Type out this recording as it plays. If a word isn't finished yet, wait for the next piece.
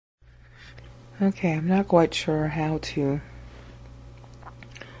Okay, I'm not quite sure how to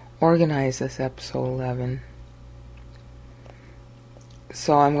organize this episode 11.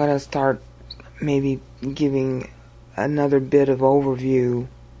 So I'm going to start maybe giving another bit of overview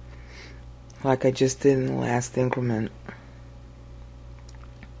like I just did in the last increment.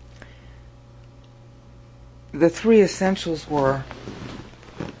 The three essentials were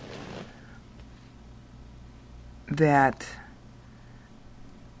that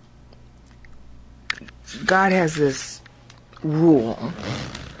God has this rule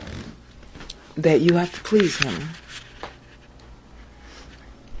that you have to please Him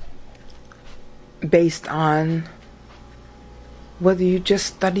based on whether you just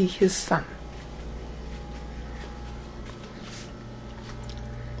study His Son.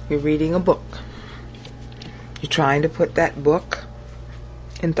 You're reading a book. You're trying to put that book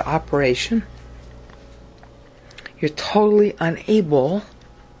into operation. You're totally unable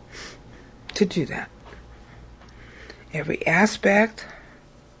to do that. Every aspect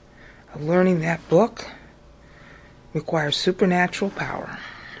of learning that book requires supernatural power.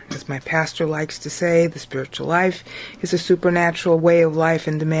 As my pastor likes to say, the spiritual life is a supernatural way of life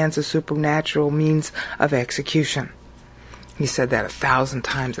and demands a supernatural means of execution. He said that 1,000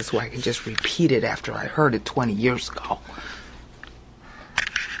 times. That's why I can just repeat it after I heard it 20 years ago.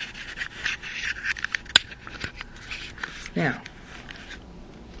 Now,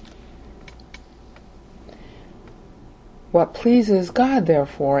 what pleases God,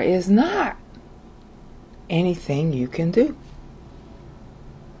 therefore, is not anything you can do.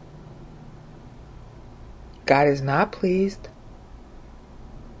 God is not pleased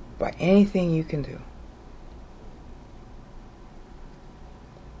by anything you can do.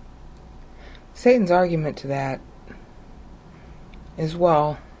 Satan's argument to that is,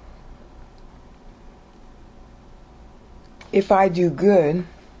 well, if I do good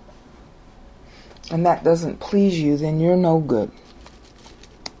and that doesn't please you, then you're no good.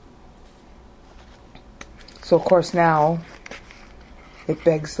 So, of course, now it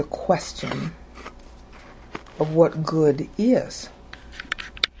begs the question of what good is.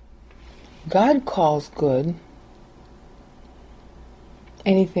 God calls good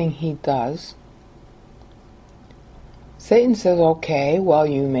anything He does. Satan says, okay, well,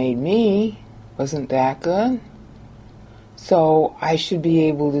 you made me. Wasn't that good? So I should be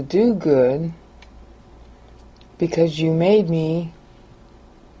able to do good because you made me.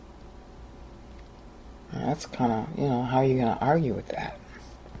 That's kind of, how are you going to argue with that?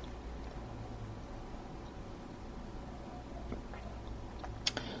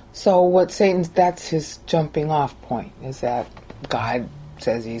 So that's his jumping off point, is that God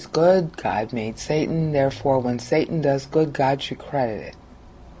says He's good, God made Satan, therefore when Satan does good, God should credit it.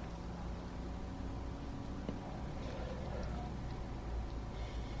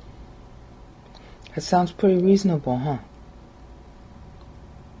 That sounds pretty reasonable, huh?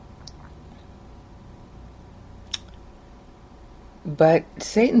 But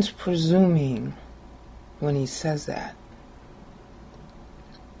Satan's presuming when he says that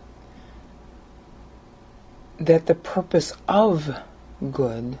the purpose of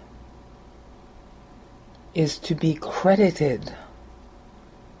good is to be credited.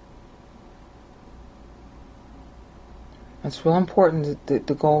 It's real important to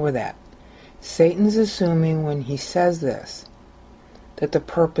go over that. Satan's assuming when he says this that the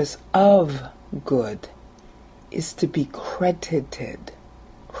purpose of good is to be credited.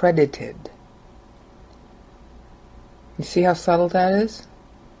 You see how subtle that is?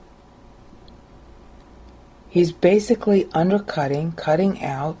 He's basically cutting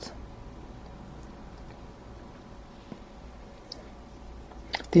out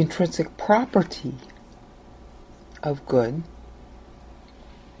the intrinsic property of good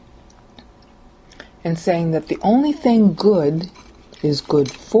and saying that the only thing good is good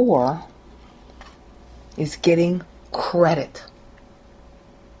for is getting credit.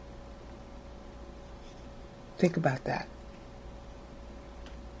 Think about that.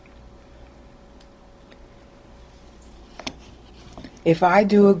 If I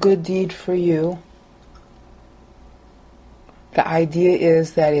do a good deed for you, the idea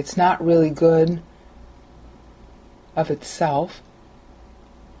is that it's not really good of itself.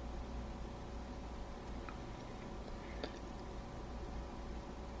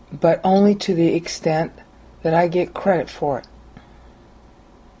 But only to the extent that I get credit for it.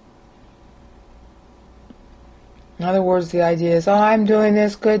 In other words, the idea is, I'm doing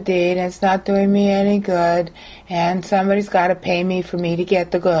this good deed and it's not doing me any good, and somebody's got to pay me for me to get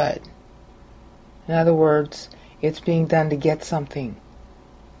the good. In other words, it's being done to get something.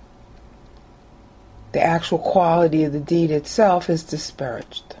 The actual quality of the deed itself is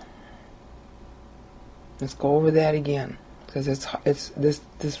disparaged. Let's go over that again, because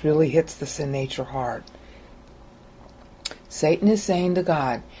this really hits the sin nature hard. Satan is saying to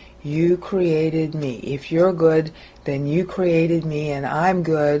God, you created me. If you're good, then you created me, and I'm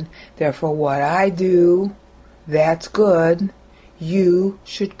good. Therefore, what I do, that's good. You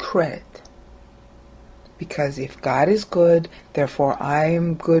should credit. Because if God is good, therefore I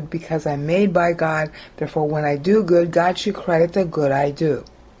am good because I'm made by God. Therefore, when I do good, God should credit the good I do.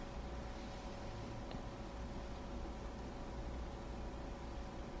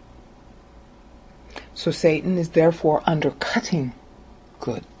 So Satan is therefore undercutting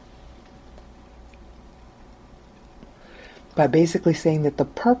good by basically saying that the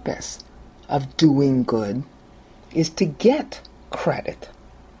purpose of doing good is to get credit.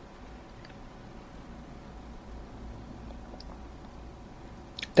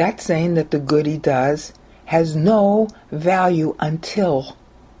 That's saying that the good he does has no value until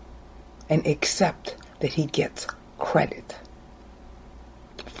and except that he gets credit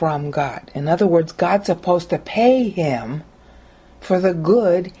from God. In other words, God's supposed to pay him for the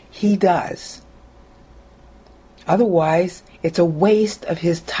good he does. Otherwise, it's a waste of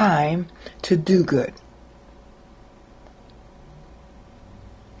his time to do good.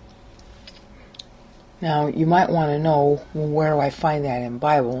 Now, you might want to know, well, where do I find that in the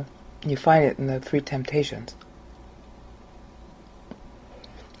Bible? You find it in the 3 temptations.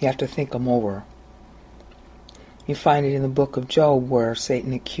 You have to think them over. You find it in the book of Job, where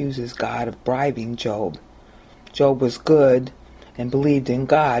Satan accuses God of bribing Job. Job was good and believed in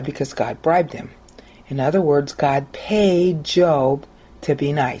God because God bribed him. In other words, God paid Job to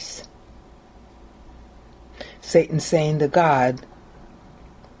be nice. Satan's saying to God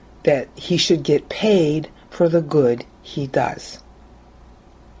that he should get paid for the good he does.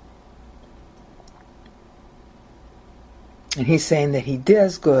 And he's saying that he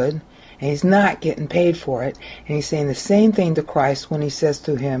does good, and he's not getting paid for it. And he's saying the same thing to Christ when he says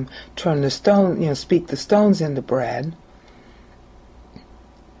to him, turn the stone, speak the stones into bread.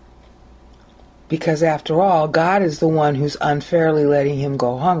 Because after all, God is the one who's unfairly letting him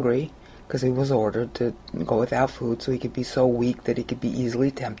go hungry, because he was ordered to go without food so he could be so weak that he could be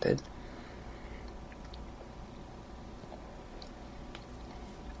easily tempted.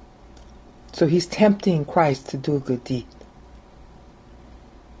 So he's tempting Christ to do a good deed.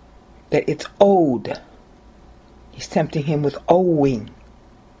 That it's owed. He's tempting him with owing.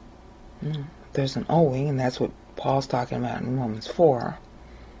 There's an owing, and that's what Paul's talking about in Romans 4.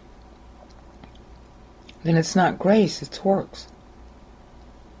 Then it's not grace, it's works.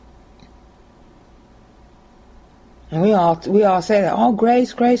 And we all say that, oh,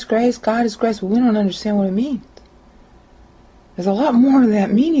 grace, grace, grace, God is grace, but we don't understand what it means. There's a lot more to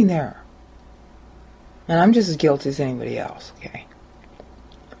that meaning there. And I'm just as guilty as anybody else, okay?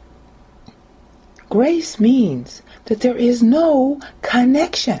 Grace means that there is no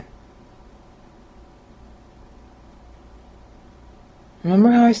connection.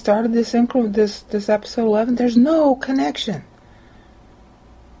 Remember how I started this episode 11? There's no connection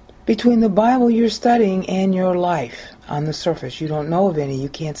between the Bible you're studying and your life on the surface. You don't know of any. You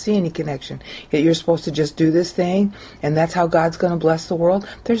can't see any connection. Yet you're supposed to just do this thing, and that's how God's going to bless the world.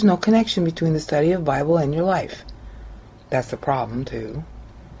 There's no connection between the study of Bible and your life. That's the problem, too.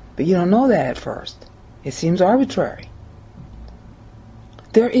 But you don't know that at first. It seems arbitrary.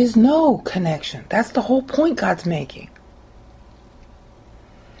 There is no connection. That's the whole point God's making.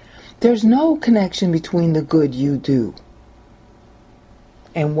 There's no connection between the good you do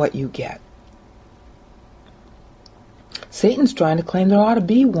and what you get. Satan's trying to claim there ought to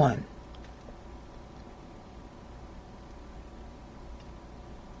be one.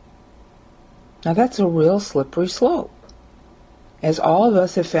 Now that's a real slippery slope, as all of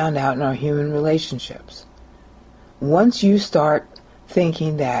us have found out in our human relationships. Once you start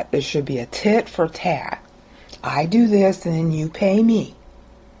thinking that there should be a tit for tat, I do this and then you pay me.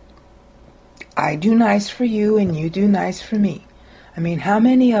 I do nice for you and you do nice for me. I mean, how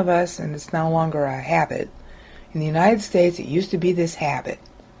many of us, and it's no longer a habit, in the United States it used to be this habit,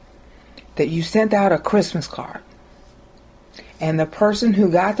 that you sent out a Christmas card. And the person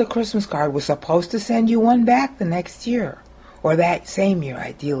who got the Christmas card was supposed to send you one back the next year. Or that same year,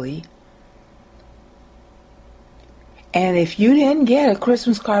 ideally. And if you didn't get a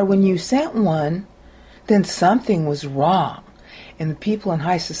Christmas card when you sent one, then something was wrong. And the people in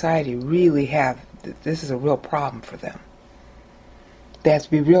high society really this is a real problem for them. They have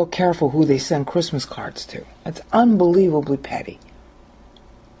to be real careful who they send Christmas cards to. It's unbelievably petty.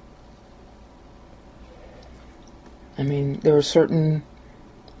 I mean, there are certain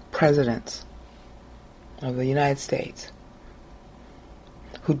presidents of the United States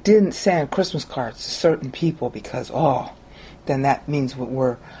who didn't send Christmas cards to certain people because, then that means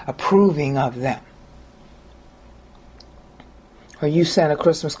we're approving of them. Or you sent a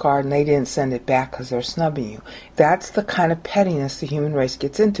Christmas card and they didn't send it back because they're snubbing you. That's the kind of pettiness the human race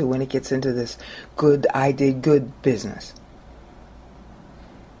gets into when it gets into this good, I did good business.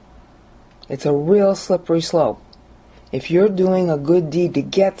 It's a real slippery slope. If you're doing a good deed to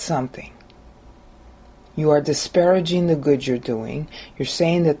get something, you are disparaging the good you're doing. You're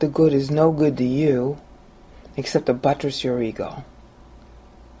saying that the good is no good to you, except to buttress your ego.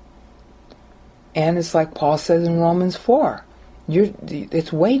 And it's like Paul says in Romans 4.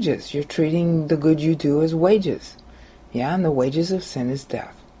 It's wages. You're treating the good you do as wages. Yeah, and the wages of sin is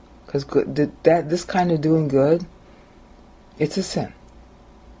death. Because this kind of doing good, it's a sin.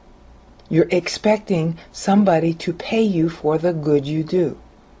 You're expecting somebody to pay you for the good you do.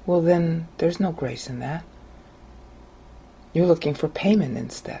 Well, then there's no grace in that. You're looking for payment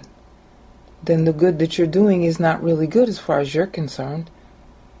instead. Then the good that you're doing is not really good as far as you're concerned.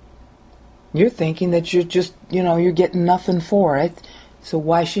 You're thinking that you're just, you're getting nothing for it. So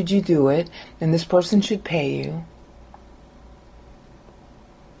why should you do it? And this person should pay you.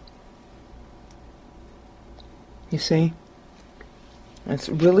 You see? It's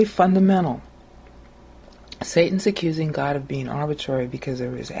really fundamental. Satan's accusing God of being arbitrary because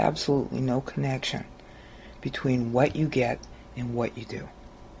there is absolutely no connection between what you get and what you do.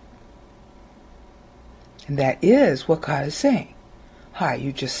 And that is what God is saying. Hi,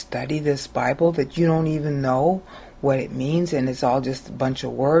 you just study this Bible that you don't even know what it means, and it's all just a bunch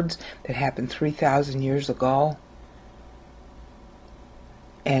of words that happened 3,000 years ago.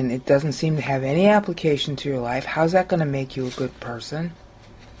 And it doesn't seem to have any application to your life. How's that going to make you a good person?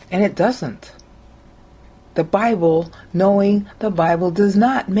 And it doesn't. The Bible, knowing the Bible, does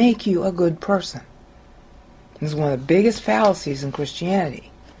not make you a good person. This is one of the biggest fallacies in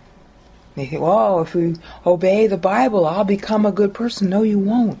Christianity. They think, if we obey the Bible, I'll become a good person. No, you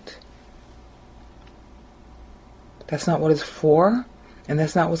won't. That's not what it's for, and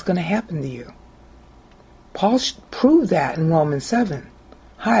that's not what's going to happen to you. Paul proved that in Romans 7.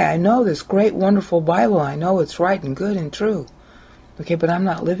 Hi, I know this great, wonderful Bible. I know it's right and good and true. Okay, but I'm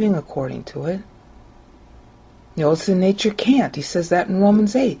not living according to it. The old sin nature can't. He says that in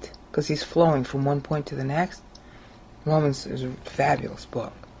Romans 8, because he's flowing from one point to the next. Romans is a fabulous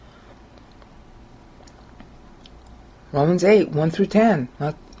book. Romans 8, 1 through 10.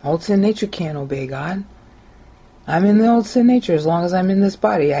 Old sin nature can't obey God. I'm in the old sin nature. As long as I'm in this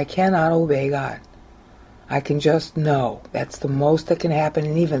body, I cannot obey God. I can just know. That's the most that can happen,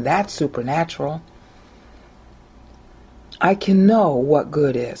 and even that's supernatural. I can know what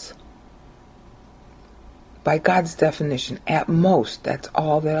good is. By God's definition, at most, that's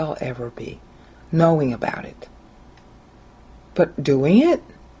all that I'll ever be. Knowing about it. But doing it?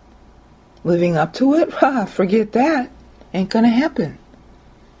 Living up to it? Forget that. Ain't gonna happen.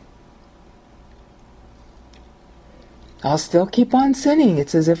 I'll still keep on sinning.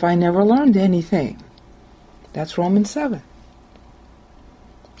 It's as if I never learned anything. That's Romans 7.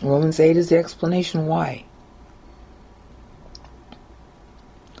 Romans 8 is the explanation why.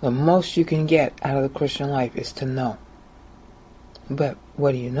 The most you can get out of the Christian life is to know. But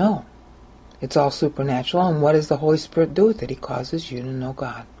what do you know? It's all supernatural, and what does the Holy Spirit do with it? He causes you to know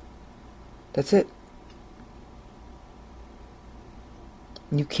God. That's it.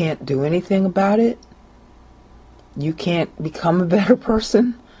 You can't do anything about it. You can't become a better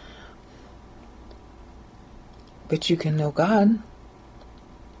person. But you can know God.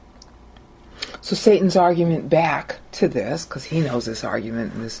 So Satan's argument back to this, because he knows this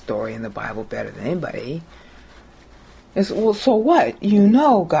argument and this story in the Bible better than anybody, is, well, so what? You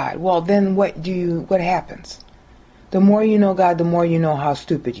know God. Well, then what happens? The more you know God, the more you know how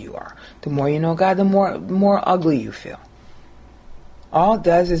stupid you are. The more you know God, the more ugly you feel. All it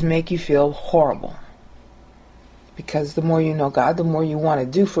does is make you feel horrible. Because the more you know God, the more you want to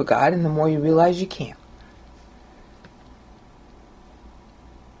do for God, and the more you realize you can't.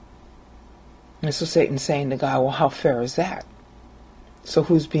 And so Satan's saying to God, well, how fair is that? So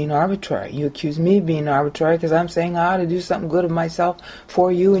who's being arbitrary? You accuse me of being arbitrary because I'm saying I ought to do something good of myself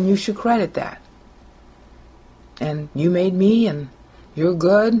for you, and you should credit that. And you made me, and you're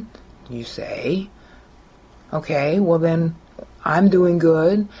good, you say. Okay, well then, I'm doing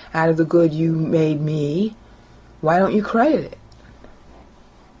good out of the good you made me. Why don't you credit it?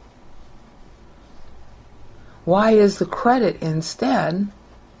 Why is the credit instead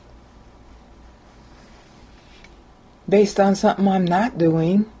based on something I'm not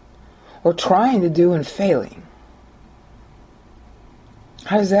doing or trying to do and failing?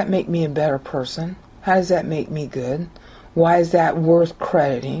 How does that make me a better person? How does that make me good? Why is that worth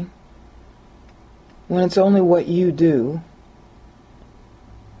crediting when it's only what you do?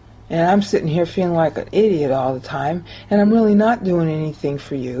 And I'm sitting here feeling like an idiot all the time, and I'm really not doing anything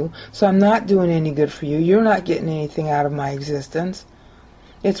for you, so I'm not doing any good for you. You're not getting anything out of my existence.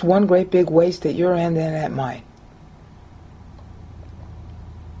 It's one great big waste at your end and at mine.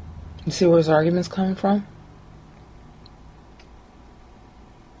 You see where his argument's coming from?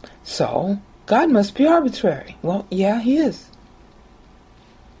 So, God must be arbitrary. Well, yeah, he is.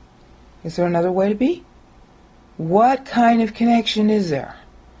 Is there another way to be? What kind of connection is there?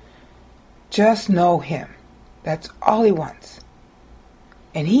 Just know him. That's all he wants.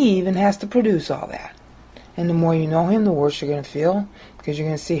 And he even has to produce all that. And the more you know him, the worse you're going to feel, because you're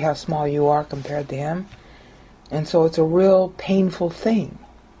going to see how small you are compared to him. And so it's a real painful thing.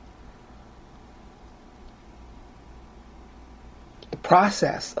 The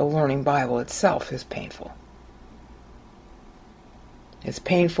process of learning Bible itself is painful. It's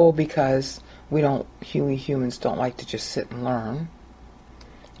painful because we humans don't like to just sit and learn.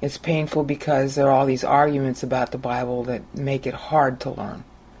 It's painful because there are all these arguments about the Bible that make it hard to learn.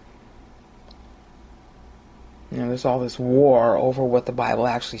 You know, there's all this war over what the Bible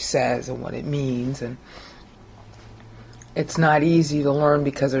actually says and what it means, and it's not easy to learn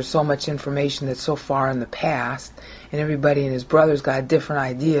because there's so much information that's so far in the past, and everybody and his brother's got a different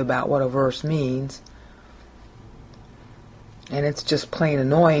idea about what a verse means. And it's just plain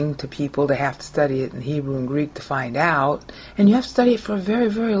annoying to people to have to study it in Hebrew and Greek to find out. And you have to study it for a very,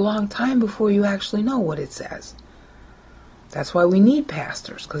 very long time before you actually know what it says. That's why we need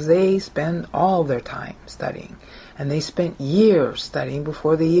pastors, because they spend all their time studying. And they spent years studying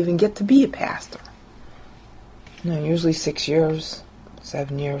before they even get to be a pastor. You know, usually 6 years,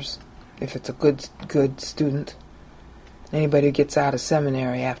 7 years, if it's a good student. Anybody who gets out of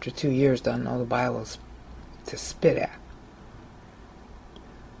seminary after 2 years doesn't know the Bible to spit at.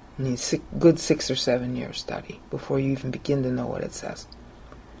 You need good 6 or 7 years study before you even begin to know what it says.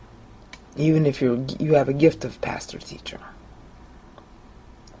 Even if you have a gift of pastor teacher.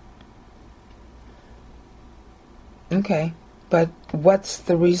 Okay, but what's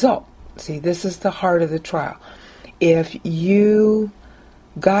the result? See, this is the heart of the trial. If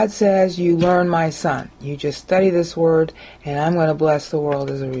God says, you learn my son, you just study this word, and I'm going to bless the world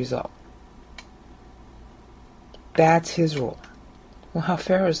as a result. That's his rule. Well, how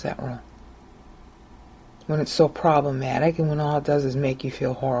fair is that rule? When it's so problematic and when all it does is make you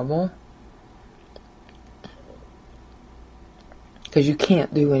feel horrible. Because you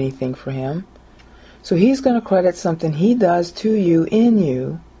can't do anything for him. So he's going to credit something he does to you, in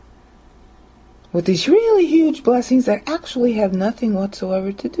you, with these really huge blessings that actually have nothing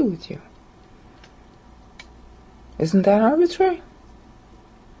whatsoever to do with you. Isn't that arbitrary?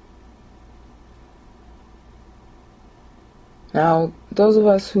 Now, those of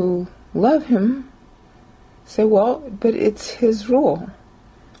us who love him say, well, but it's his rule.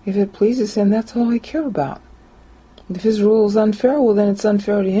 If it pleases him, that's all I care about. If his rule is unfair, well, then it's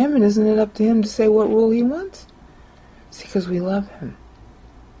unfair to him, and isn't it up to him to say what rule he wants? It's because we love him.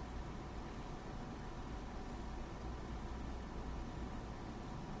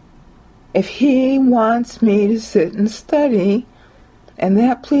 If he wants me to sit and study, and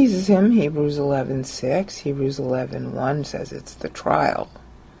that pleases him, Hebrews 11:6, Hebrews 11:1 says it's the trial.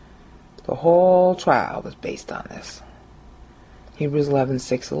 The whole trial is based on this. Hebrews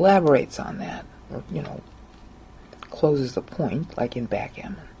 11:6 elaborates on that, or, closes the point, like in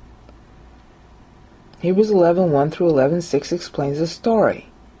backgammon. Hebrews 11:1 through 11:6 explains the story.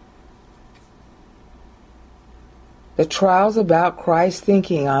 The trial's about Christ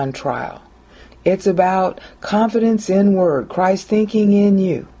thinking on trial. It's about confidence in word, Christ thinking in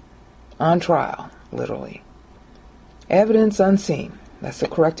you on trial, literally. Evidence unseen. That's the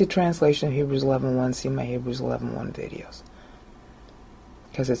corrected translation of Hebrews 11:1. See my Hebrews 11:1 videos.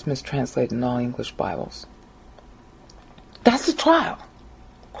 Because it's mistranslated in all English Bibles. That's the trial.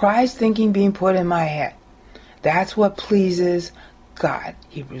 Christ thinking being put in my head. That's what pleases God.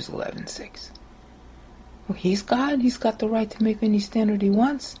 Hebrews 11:6. Well, he's God. He's got the right to make any standard he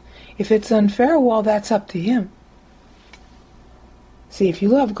wants. If it's unfair, well, that's up to him. See, if you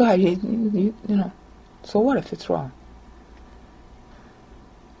love God, you know, so what if it's wrong?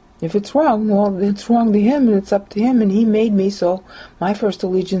 If it's wrong, well, it's wrong to him, and it's up to him, and he made me, so my first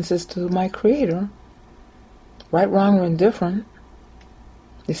allegiance is to my Creator. Right, wrong, or indifferent.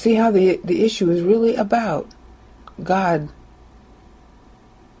 You see how the issue is really about God,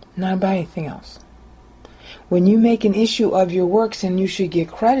 not about anything else. When you make an issue of your works and you should get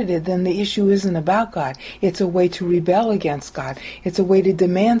credited, then the issue isn't about God. It's a way to rebel against God. It's a way to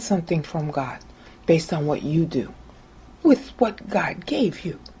demand something from God based on what you do. with what God gave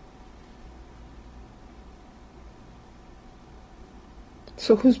you.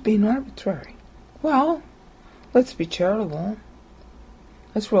 So who's being arbitrary? Well, let's be charitable.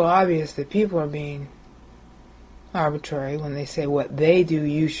 It's real obvious that people are being arbitrary when they say what they do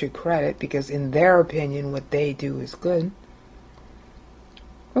you should credit, because in their opinion what they do is good.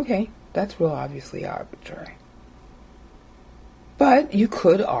 Okay, that's real obviously arbitrary. But you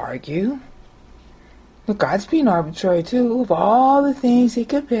could argue that God's being arbitrary too. Of all the things he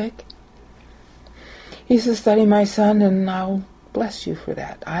could pick, he says, study my son and I'll bless you for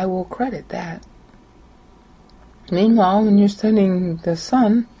that. I will credit that. Meanwhile, when you're studying the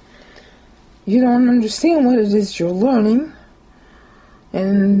son, you don't understand what it is you're learning,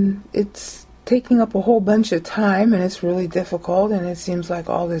 and it's taking up a whole bunch of time, and it's really difficult, and it seems like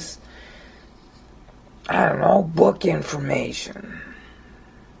all this, I don't know, book information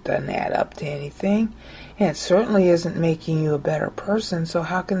doesn't add up to anything, and it certainly isn't making you a better person, so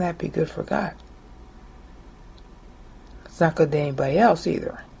how can that be good for God? It's not good to anybody else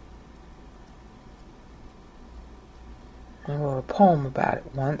either. I wrote a poem about it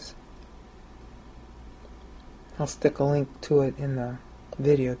once. I'll stick a link to it in the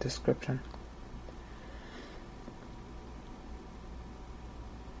video description.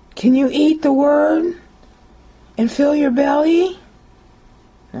 Can you eat the word and fill your belly?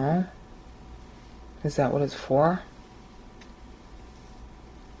 No? Is that what it's for?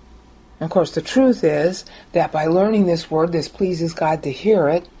 Of course, the truth is that by learning this word, this pleases God to hear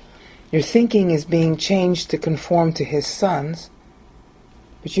it. Your thinking is being changed to conform to his son's.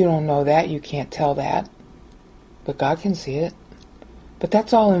 But you don't know that. You can't tell that. But God can see it. But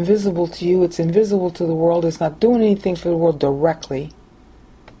that's all invisible to you. It's invisible to the world. It's not doing anything for the world directly.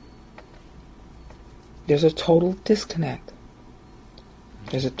 There's a total disconnect.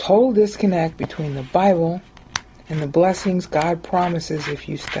 There's a total disconnect between the Bible and the blessings God promises if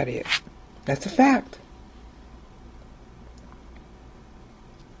you study it. That's a fact.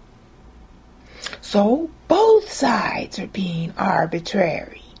 So both sides are being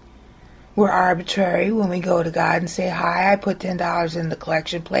arbitrary. We're arbitrary when we go to God and say, hi, I put $10 in the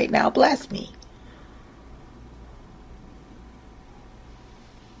collection plate, now bless me.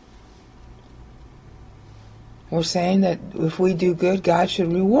 We're saying that if we do good, God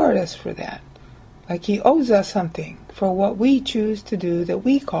should reward us for that. Like he owes us something for what we choose to do that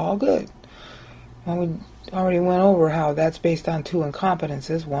we call good. Well, we already went over how that's based on two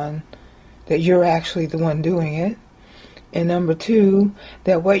incompetences. One, that you're actually the one doing it. And number two,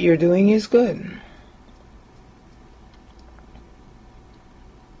 that what you're doing is good.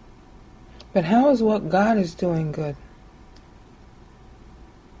 But how is what God is doing good?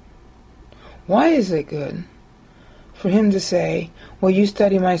 Why is it good for him to say, well, you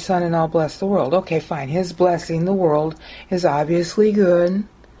study my son and I'll bless the world? Okay, fine. His blessing the world is obviously good.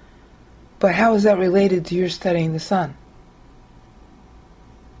 But how is that related to your studying the son?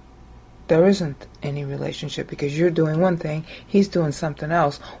 There isn't any relationship, because you're doing one thing, he's doing something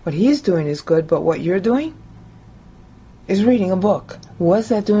else. What he's doing is good, but what you're doing is reading a book. What's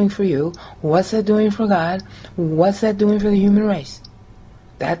that doing for you? What's that doing for God? What's that doing for the human race?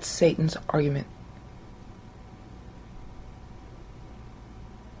 That's Satan's argument.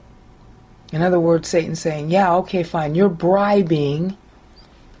 In other words, Satan's saying, yeah, okay, fine, you're bribing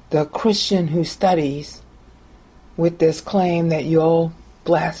the Christian who studies with this claim that you'll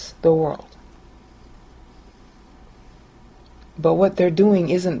bless the world. But what they're doing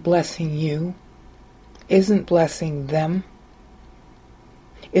isn't blessing you, isn't blessing them,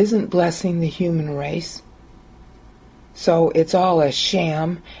 isn't blessing the human race. So it's all a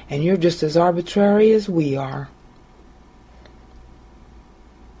sham, and you're just as arbitrary as we are.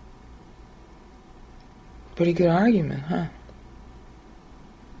 Pretty good argument, huh?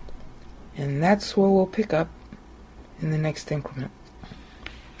 And that's where we'll pick up in the next increment.